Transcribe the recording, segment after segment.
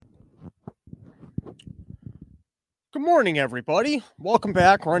Good morning, everybody. Welcome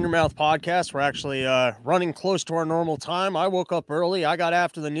back. Run Your Mouth podcast. We're actually running close to our normal time. I woke up early. I got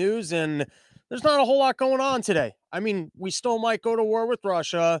after the news, and there's not a whole lot going on today. I mean, we still might go to war with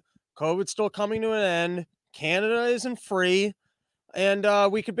Russia. COVID's still coming to an end. Canada isn't free. And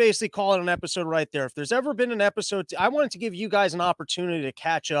we could basically call it an episode right there. If there's ever been an episode, I wanted to give you guys an opportunity to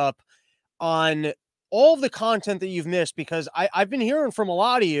catch up on all of the content that you've missed, because I've been hearing from a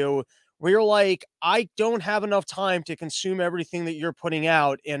lot of you where you're like, I don't have enough time to consume everything that you're putting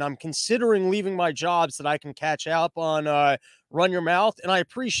out, and I'm considering leaving my job so that I can catch up on Run Your Mouth. And I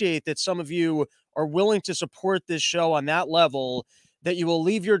appreciate that some of you are willing to support this show on that level, that you will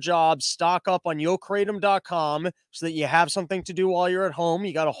leave your job, stock up on yokratom.com so that you have something to do while you're at home.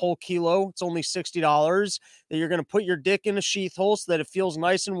 You got a whole kilo. It's only $60 that you're going to put your dick in a sheath hole so that it feels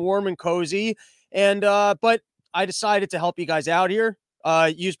nice and warm and cozy. And, but I decided to help you guys out here.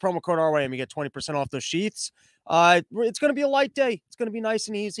 Use promo code RYM. You get 20% off those sheaths. It's going to be a light day. It's going to be nice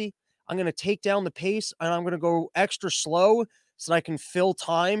and easy. I'm going to take down the pace, and I'm going to go extra slow so that I can fill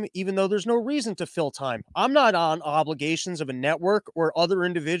time, even though there's no reason to fill time. I'm not on obligations of a network or other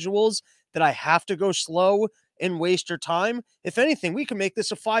individuals that I have to go slow and waste your time. If anything, we can make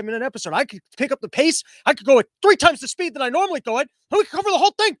this a 5-minute episode. I could pick up the pace. I could go at 3 times the speed that I normally go at, and we can cover the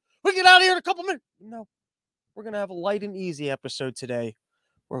whole thing. We can get out of here in a couple minutes. No, we're going to have a light and easy episode today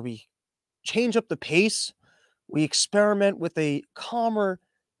where we change up the pace. We experiment with a calmer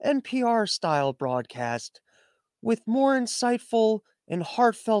NPR style broadcast with more insightful and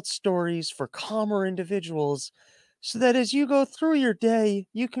heartfelt stories for calmer individuals, so that as you go through your day,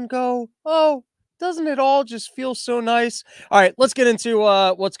 you can go, oh, doesn't it all just feel so nice? All right, let's get into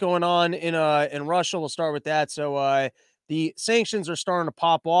what's going on in Russia. We'll start with that. So the sanctions are starting to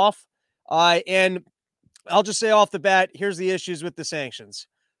pop off. And I'll just say off the bat, here's the issues with the sanctions.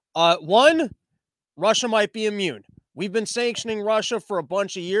 One, Russia might be immune. We've been sanctioning Russia for a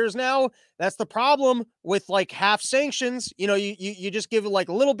bunch of years now. That's the problem with like half sanctions. You know, you just give it like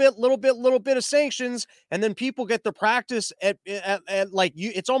a little bit of sanctions, and then people get the practice at like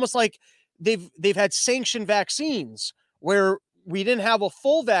you. It's almost like they've had sanctioned vaccines where we didn't have a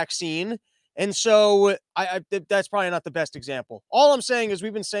full vaccine. And so that's probably not the best example. All I'm saying is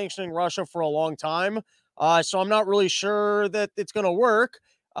we've been sanctioning Russia for a long time. So I'm not really sure that it's going to work.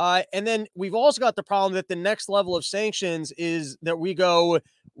 And then we've also got the problem that the next level of sanctions is that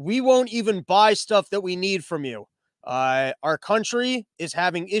we won't even buy stuff that we need from you. Our country is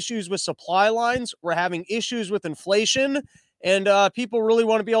having issues with supply lines. We're having issues with inflation, and people really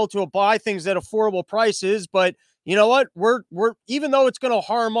want to be able to buy things at affordable prices. But you know what? We're even though it's going to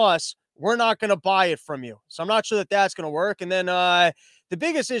harm us, we're not going to buy it from you. So I'm not sure that that's going to work. And then the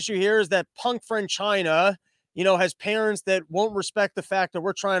biggest issue here is that punk friend China, has parents that won't respect the fact that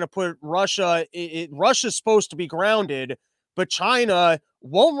we're trying to put Russia, Russia's supposed to be grounded, but China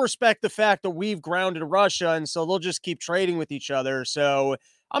won't respect the fact that we've grounded Russia, and so they'll just keep trading with each other. So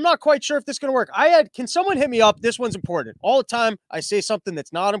I'm not quite sure if this is going to work. Can someone hit me up? This one's important. All the time, I say something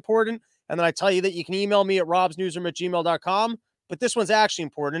that's not important, and then I tell you that you can email me at robsnewsroom@gmail.com, but this one's actually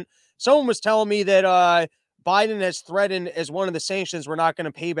important. Someone was telling me that Biden has threatened as one of the sanctions, we're not going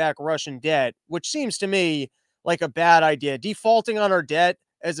to pay back Russian debt, which seems to me like a bad idea. Defaulting on our debt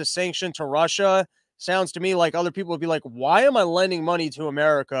as a sanction to Russia sounds to me like other people would be like, why am I lending money to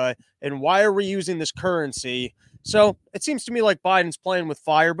America? And why are we using this currency? So it seems to me like Biden's playing with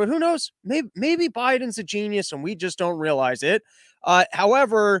fire, but who knows? Maybe Biden's a genius and we just don't realize it.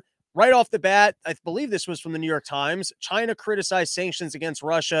 However, right off the bat, I believe this was from the New York Times, China criticized sanctions against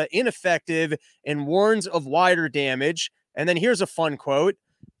Russia ineffective and warns of wider damage. And then here's a fun quote.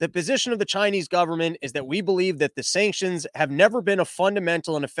 The position of the Chinese government is that we believe that the sanctions have never been a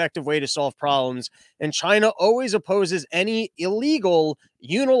fundamental and effective way to solve problems, and China always opposes any illegal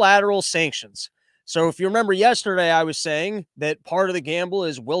unilateral sanctions. So if you remember yesterday, I was saying that part of the gamble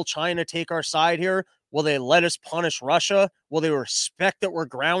is, will China take our side here? Will they let us punish Russia? Will they respect that we're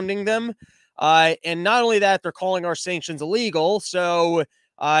grounding them? And not only that, they're calling our sanctions illegal. So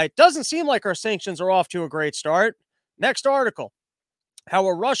it doesn't seem like our sanctions are off to a great start. Next article. How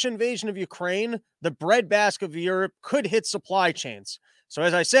a Russian invasion of Ukraine, the breadbasket of Europe, could hit supply chains. So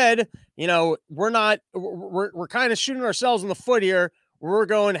as I said, we're kind of shooting ourselves in the foot here. We're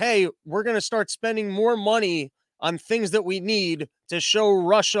going, hey, we're going to start spending more money on things that we need to show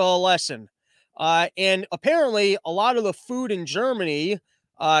Russia a lesson. And apparently a lot of the food in Germany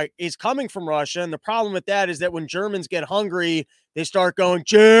is coming from Russia. And the problem with that is that when Germans get hungry, they start going,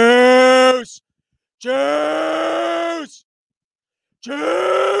 juice, juice.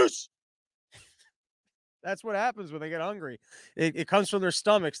 Juice! That's what happens when they get hungry. It comes from their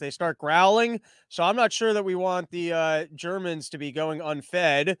stomachs. They start growling. So I'm not sure that we want the Germans to be going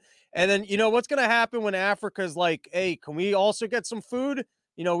unfed. And then, what's going to happen when Africa's like, hey, can we also get some food?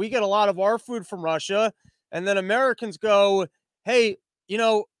 We get a lot of our food from Russia. And then Americans go, hey,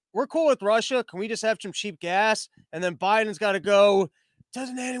 we're cool with Russia. Can we just have some cheap gas? And then Biden's got to go,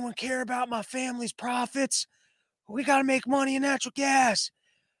 doesn't anyone care about my family's profits? We got to make money in natural gas.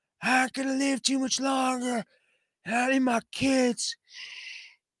 I ain't gonna live too much longer. And I need my kids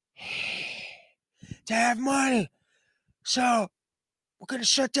to have money. So we're gonna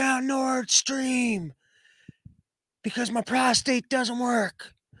shut down Nord Stream because my prostate doesn't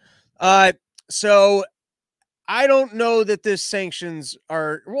work. So I don't know that this sanctions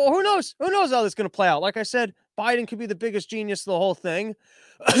are, well, who knows? Who knows how this is gonna play out? Like I said, Biden could be the biggest genius of the whole thing.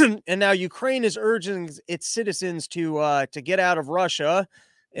 And now Ukraine is urging its citizens to get out of Russia.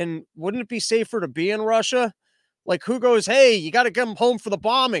 And wouldn't it be safer to be in Russia? Like, who goes, hey, you got to get them home for the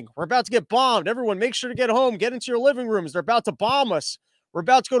bombing. We're about to get bombed. Everyone, make sure to get home. Get into your living rooms. They're about to bomb us. We're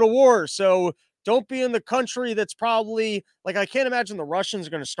about to go to war. So don't be in the country that's probably, like, I can't imagine the Russians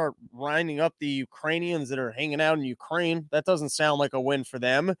are going to start grinding up the Ukrainians that are hanging out in Ukraine. That doesn't sound like a win for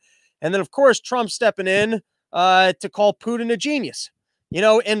them. And then, of course, Trump stepping in to call Putin a genius.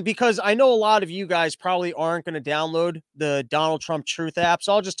 And because I know a lot of you guys probably aren't going to download the Donald Trump Truth app,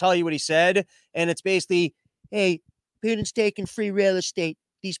 so I'll just tell you what he said. And it's basically, hey, Putin's taking free real estate.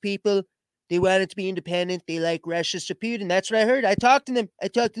 These people, they wanted to be independent. They like Russia. So Putin, that's what I heard. I talked to them. I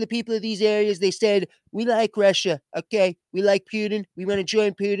talked to the people of these areas. They said, we like Russia. Okay. We like Putin. We want to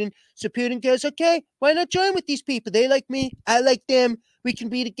join Putin. So Putin goes, okay, why not join with these people? They like me. I like them. We can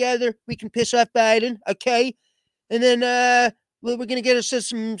be together. We can piss off Biden. Okay. And then, we're going to get us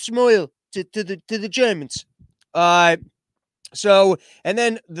some oil to the Germans. So, and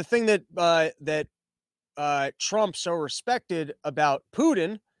then the thing that Trump so respected about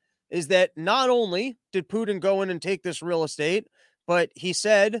Putin is that not only did Putin go in and take this real estate, but he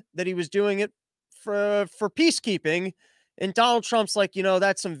said that he was doing it for peacekeeping. And Donald Trump's like,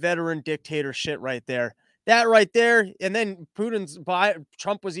 that's some veteran dictator shit right there. That right there. And then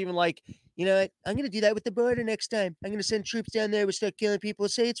Trump was even like, I'm going to do that with the border next time. I'm going to send troops down there. We'll start killing people.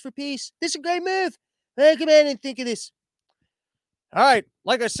 Say it's for peace. This is a great move. Hey, come in and think of this. All right.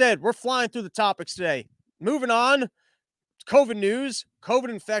 Like I said, we're flying through the topics today. Moving on. COVID news. COVID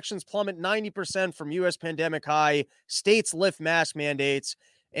infections plummet 90% from U.S. pandemic high. States lift mask mandates.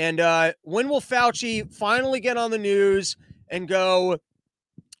 And when will Fauci finally get on the news and go,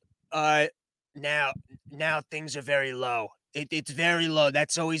 now things are very low. It's very low.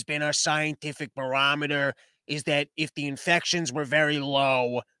 That's always been our scientific barometer, is that if the infections were very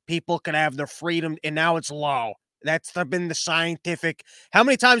low, people could have their freedom, and now it's low. That's been the scientific. How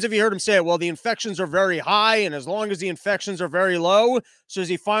many times have you heard him say it? Well, the infections are very high, and as long as the infections are very low, so is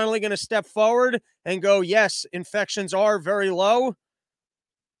he finally going to step forward and go, yes, infections are very low?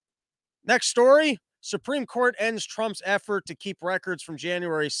 Next story. Supreme Court ends Trump's effort to keep records from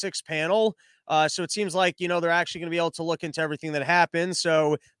January 6th panel. So it seems like, they're actually going to be able to look into everything that happened.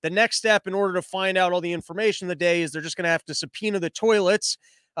 So the next step in order to find out all the information of the day is they're just going to have to subpoena the toilets,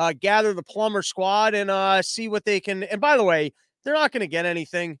 gather the plumber squad, and see what they can. And by the way, they're not going to get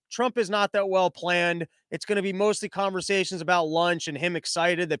anything. Trump is not that well planned. It's going to be mostly conversations about lunch and him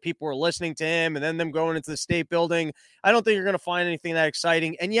excited that people are listening to him and then them going into the state building. I don't think you're going to find anything that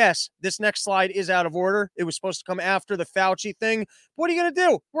exciting. And yes, this next slide is out of order. It was supposed to come after the Fauci thing. What are you going to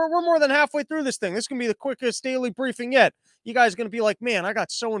do? We're more than halfway through this thing. This is going to be the quickest daily briefing yet. You guys are going to be like, man, I got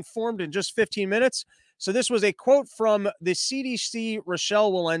so informed in just 15 minutes. So this was a quote from the CDC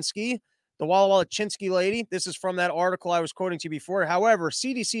Rochelle Walensky, the Walla Walla Chinsky lady. This is from that article I was quoting to you before. However,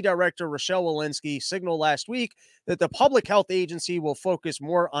 CDC Director Rochelle Walensky signaled last week that the public health agency will focus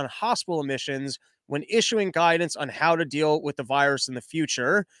more on hospital admissions when issuing guidance on how to deal with the virus in the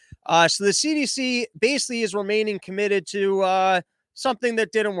future. So the CDC basically is remaining committed to something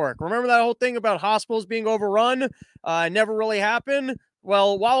that didn't work. Remember that whole thing about hospitals being overrun? Never really happened.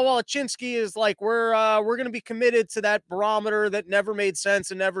 Well, Walla Walla Chinsky is like, we're going to be committed to that barometer that never made sense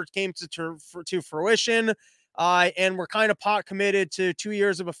and never came to fruition. And we're kind of pot committed to 2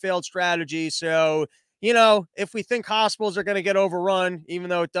 years of a failed strategy. So, if we think hospitals are going to get overrun, even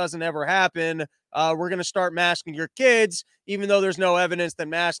though it doesn't ever happen, we're going to start masking your kids, even though there's no evidence that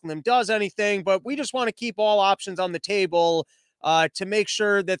masking them does anything. But we just want to keep all options on the table to make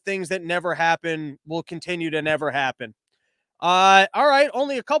sure that things that never happen will continue to never happen. All right,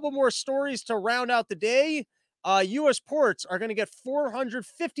 only a couple more stories to round out the day. U.S. ports are going to get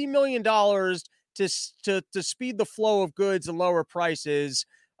 $450 million to speed the flow of goods and lower prices.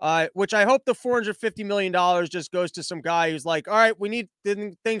 which I hope the $450 million just goes to some guy who's like, all right, we need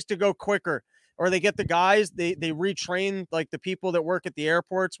things to go quicker. Or they get the guys, they retrain like the people that work at the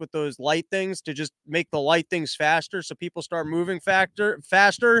airports with those light things to just make the light things faster so people start moving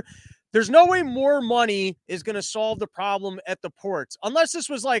faster. There's no way more money is going to solve the problem at the ports, unless this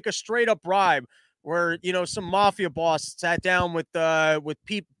was like a straight up bribe where, some mafia boss sat down with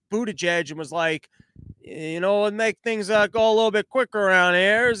Pete Buttigieg and was like, and make things go a little bit quicker around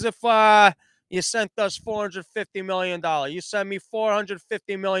here is if you sent us $450 million. You send me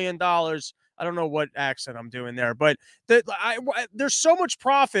 $450 million. I don't know what accent I'm doing there, but there's so much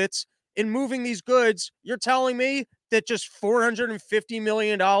profits in moving these goods. You're telling me that just $450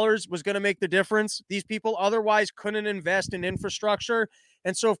 million was going to make the difference? These people otherwise couldn't invest in infrastructure.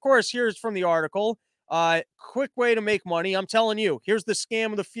 And so, of course, here's from the article. Quick way to make money. I'm telling you, here's the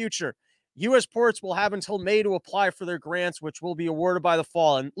scam of the future. U.S. ports will have until May to apply for their grants, which will be awarded by the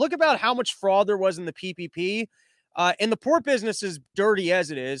fall. And look about how much fraud there was in the PPP. And the port business is dirty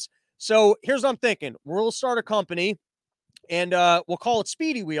as it is. So here's what I'm thinking. We'll start a company and we'll call it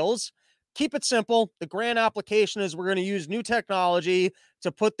Speedy Wheels. Keep it simple. The grant application is we're going to use new technology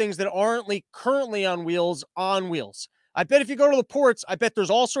to put things that aren't currently on wheels. I bet if you go to the ports, I bet there's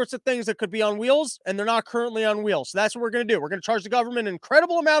all sorts of things that could be on wheels and they're not currently on wheels. So that's what we're going to do. We're going to charge the government an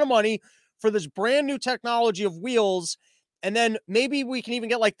incredible amount of money for this brand new technology of wheels. And then maybe we can even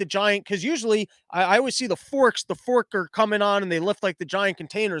get like the giant, because usually I always see the fork are coming on and they lift like the giant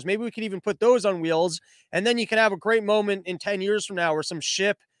containers. Maybe we could even put those on wheels. And then you can have a great moment in 10 years from now where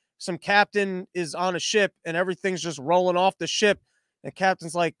some captain is on a ship and everything's just rolling off the ship. And the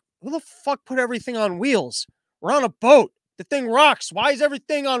captain's like, who the fuck put everything on wheels? We're on a boat. The thing rocks. Why is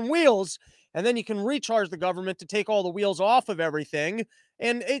everything on wheels? And then you can recharge the government to take all the wheels off of everything.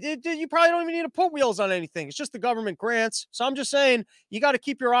 And you probably don't even need to put wheels on anything. It's just the government grants. So I'm just saying, you got to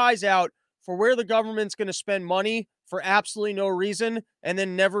keep your eyes out for where the government's going to spend money for absolutely no reason and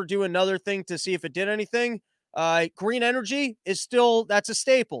then never do another thing to see if it did anything. Green energy is that's a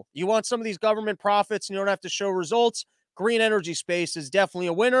staple. You want some of these government profits and you don't have to show results. Green energy space is definitely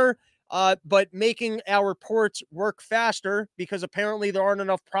a winner. But making our ports work faster because apparently there aren't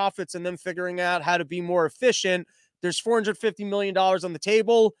enough profits in them figuring out how to be more efficient. There's $450 million on the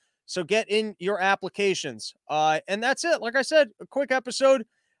table. So get in your applications. And that's it. Like I said, a quick episode.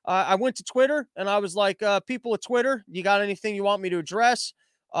 I went to Twitter and I was like, people at Twitter, you got anything you want me to address?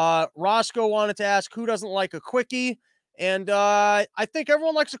 Roscoe wanted to ask who doesn't like a quickie. And I think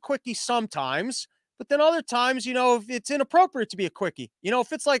everyone likes a quickie sometimes. But then other times, if it's inappropriate to be a quickie,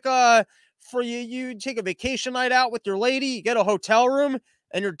 if it's like for you take a vacation night out with your lady, you get a hotel room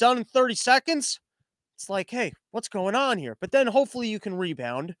and you're done in 30 seconds. It's like, hey, what's going on here? But then hopefully you can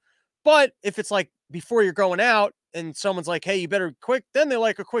rebound. But if it's like before you're going out and someone's like, hey, you better quick, then they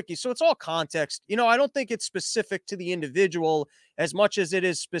like a quickie. So it's all context. I don't think it's specific to the individual as much as it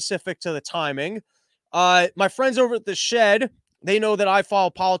is specific to the timing. My friends over at the Shed, they know that I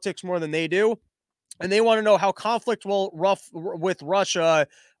follow politics more than they do. And they want to know how conflict with Russia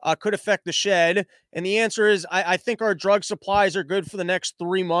could affect the Shed. And the answer is, I think our drug supplies are good for the next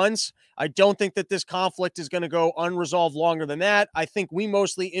 3 months. I don't think that this conflict is going to go unresolved longer than that. I think we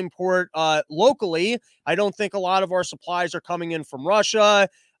mostly import locally. I don't think a lot of our supplies are coming in from Russia.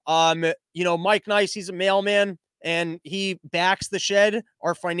 Mike Nice, he's a mailman and he backs the Shed.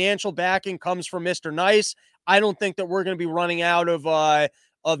 Our financial backing comes from Mr. Nice. I don't think that we're going to be running out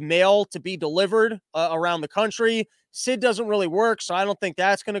of mail to be delivered around the country. Sid doesn't really work, so I don't think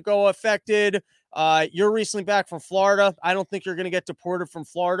that's going to go affected. You're recently back from Florida. I don't think you're going to get deported from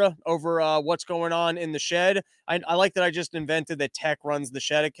Florida over what's going on in the Shed. I like that I just invented that Tech runs the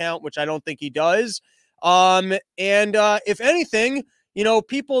Shed account, which I don't think he does. And if anything,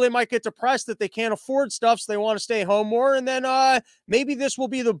 people, they might get depressed that they can't afford stuff, so they want to stay home more. And then maybe this will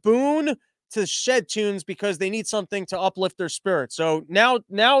be the boon to Shed tunes because they need something to uplift their spirits. So now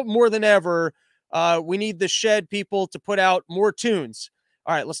more than ever, we need the Shed people to put out more tunes.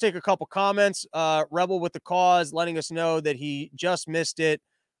 All right, let's take a couple comments. Rebel with the Cause letting us know that he just missed it.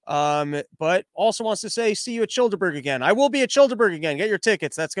 But also wants to say, see you at Childeberg again. I will be at Childeberg again. Get your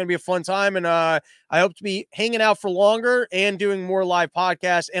tickets. That's going to be a fun time. And I hope to be hanging out for longer and doing more live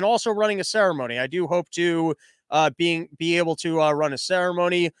podcasts and also running a ceremony. I do hope to be able to run a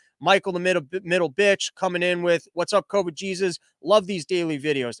ceremony. Michael, the middle bitch, coming in with what's up, COVID Jesus. Love these daily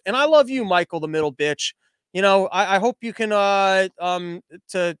videos. And I love you, Michael, the middle bitch. I hope you can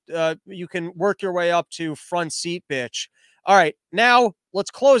you can work your way up to front seat, bitch. All right, now let's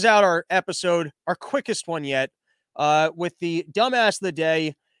close out our episode, our quickest one yet, with the dumbass of the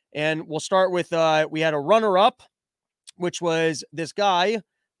day. And we'll start with we had a runner-up, which was this guy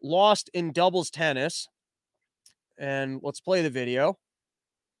lost in doubles tennis. And let's play the video.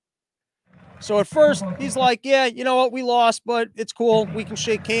 So at first, he's like, yeah, you know what? We lost, but it's cool. We can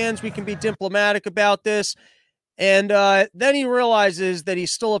shake hands. We can be diplomatic about this. And then he realizes that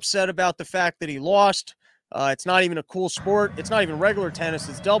he's still upset about the fact that he lost. It's not even a cool sport. It's not even regular tennis.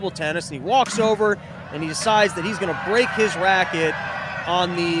 It's double tennis. And he walks over and he decides that he's going to break his racket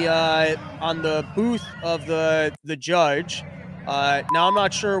on the booth of the judge. Now, I'm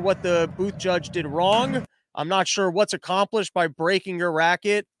not sure what the booth judge did wrong. I'm not sure what's accomplished by breaking your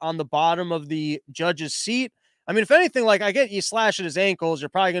racket on the bottom of the judge's seat. I mean, if anything, like I get you slash at his ankles, you're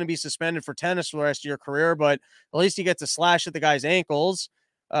probably going to be suspended for tennis for the rest of your career, but at least you get to slash at the guy's ankles.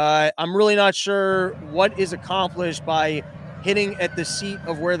 I'm really not sure what is accomplished by hitting at the seat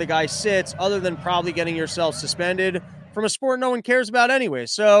of where the guy sits, other than probably getting yourself suspended from a sport no one cares about anyway.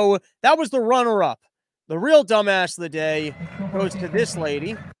 So that was the runner-up. The real dumbass of the day goes to this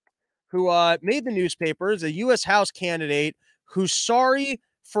lady who made the newspapers, a U.S. House candidate who's sorry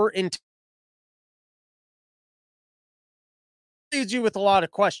for leaves you with a lot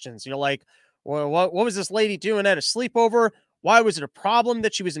of questions. You're like, well, what was this lady doing at a sleepover? Why was it a problem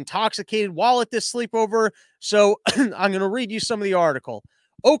that she was intoxicated while at this sleepover? So I'm going to read you some of the article.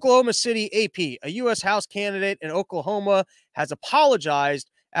 Oklahoma City AP, a U.S. House candidate in Oklahoma, has apologized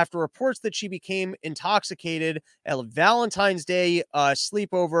after reports that she became intoxicated at a Valentine's Day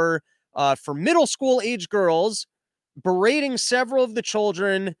sleepover for middle school age girls, berating several of the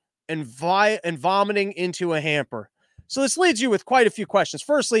children and vomiting into a hamper. So this leads you with quite a few questions.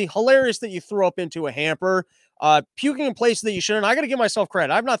 Firstly, hilarious that you threw up into a hamper, puking in places that you shouldn't. I got to give myself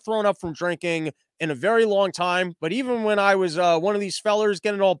credit. I've not thrown up from drinking in a very long time, but even when I was one of these fellers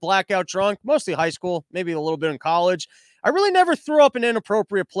getting all blackout drunk, mostly high school, maybe a little bit in college, I really never threw up in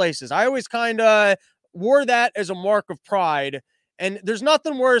inappropriate places. I always kind of wore that as a mark of pride. And there's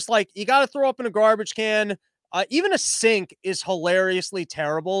nothing worse. Like, you got to throw up in a garbage can. Even a sink is hilariously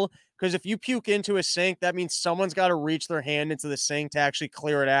terrible, because if you puke into a sink, that means someone's got to reach their hand into the sink to actually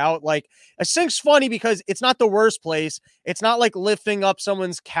clear it out. Like, a sink's funny because it's not the worst place. It's not like lifting up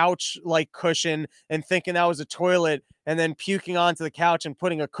someone's couch like cushion and thinking that was a toilet and then puking onto the couch and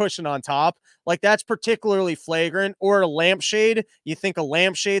putting a cushion on top. Like, that's particularly flagrant. Or a lampshade. You think a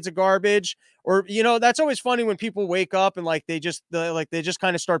lampshade's a garbage. Or, you know, that's always funny when people wake up and they just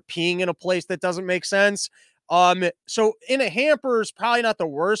kind of start peeing in a place that doesn't make sense. So in a hamper is probably not the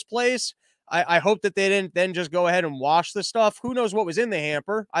worst place. I hope that they didn't then just go ahead and wash the stuff. Who knows what was in the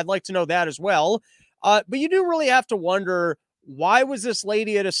hamper? I'd like to know that as well. But you do really have to wonder, why was this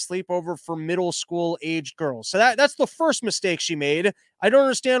lady at a sleepover for middle school aged girls? So that's the first mistake she made. I don't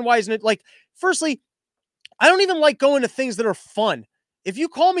understand why isn't it like, firstly, I don't even like going to things that are fun. If you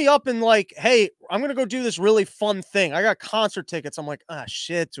call me up and like, hey, I'm going to go do this really fun thing. I got concert tickets. I'm like,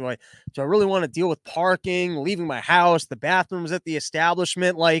 shit. Do I really want to deal with parking, leaving my house, the bathrooms at the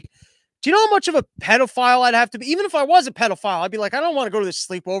establishment? Like, do you know how much of a pedophile I'd have to be? Even if I was a pedophile, I'd be like, I don't want to go to this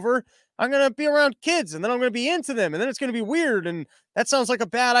sleepover. I'm going to be around kids and then I'm going to be into them. And then it's going to be weird. And that sounds like a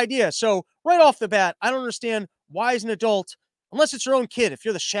bad idea. So right off the bat, I don't understand why as an adult, unless it's your own kid, if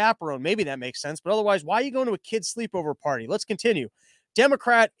you're the chaperone, maybe that makes sense. But otherwise, why are you going to a kid's sleepover party? Let's continue.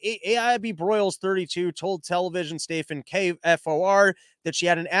 Democrat Abby Broyles, 32, told television station KFOR that she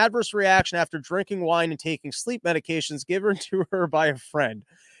had an adverse reaction after drinking wine and taking sleep medications given to her by a friend.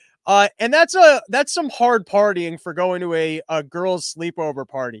 And that's some hard partying for going to a girl's sleepover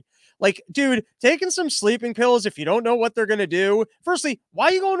party. Like, dude, taking some sleeping pills if you don't know what they're going to do. Firstly, why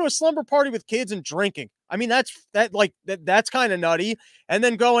are you going to a slumber party with kids and drinking? I mean, that's kind of nutty. And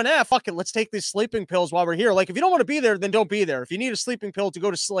then going, fuck it, let's take these sleeping pills while we're here. Like, if you don't want to be there, then don't be there. If you need a sleeping pill to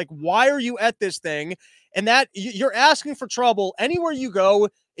go to, like, why are you at this thing? And that you're asking for trouble anywhere you go.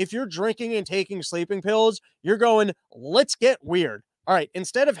 If you're drinking and taking sleeping pills, you're going, let's get weird. All right,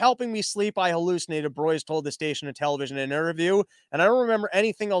 instead of helping me sleep, I hallucinated, Broyles told the station in television in an interview. And I don't remember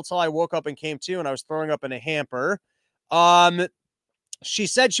anything until I woke up and came to, and I was throwing up in a hamper. She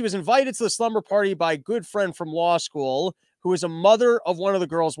said she was invited to the slumber party by a good friend from law school who is a mother of one of the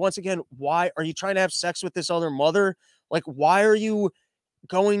girls. Once again, why are you trying to have sex with this other mother? Like, why are you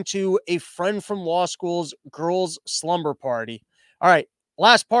going to a friend from law school's girls' slumber party? All right,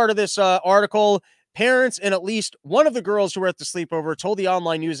 last part of this article. Parents and at least one of the girls who were at the sleepover told the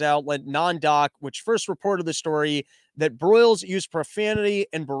online news outlet Non-Doc, which first reported the story, that Broyles used profanity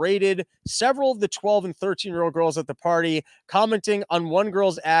and berated several of the 12 and 13-year-old girls at the party, commenting on one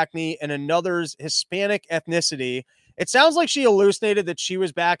girl's acne and another's Hispanic ethnicity. It sounds like she hallucinated that she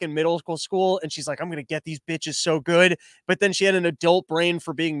was back in middle school and she's like, I'm going to get these bitches so good. But then she had an adult brain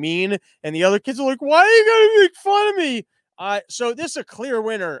for being mean. And the other kids are like, why are you going to make fun of me? So this is a clear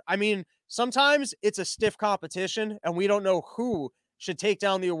winner. I mean, sometimes it's a stiff competition, and we don't know who should take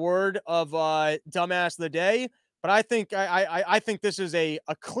down the award of dumbass of the day. But I think this is a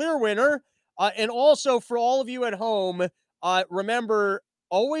clear winner. And also for all of you at home, remember,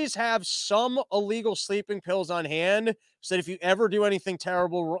 always have some illegal sleeping pills on hand, so that if you ever do anything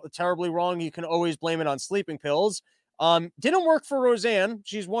terribly wrong, you can always blame it on sleeping pills. Didn't work for Roseanne.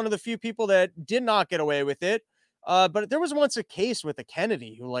 She's one of the few people that did not get away with it. But there was once a case with a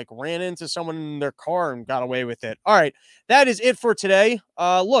Kennedy who like ran into someone in their car and got away with it. All right, that is it for today.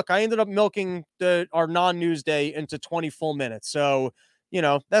 Look, I ended up milking our non-news day into 20 full minutes, so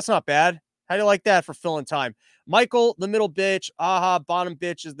that's not bad. How do you like that for filling time? Michael, the middle bitch. Aha, bottom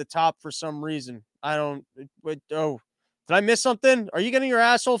bitch is the top for some reason. I don't. Oh, did I miss something? Are you getting your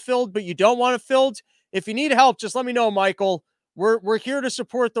asshole filled, but you don't want it filled? If you need help, just let me know, Michael. We're here to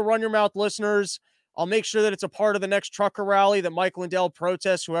support the Run Your Mouth listeners. I'll make sure that it's a part of the next trucker rally that Mike Lindell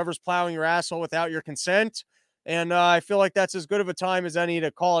protests whoever's plowing your asshole without your consent. And I feel like that's as good of a time as any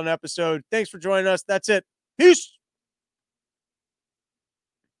to call an episode. Thanks for joining us. That's it. Peace.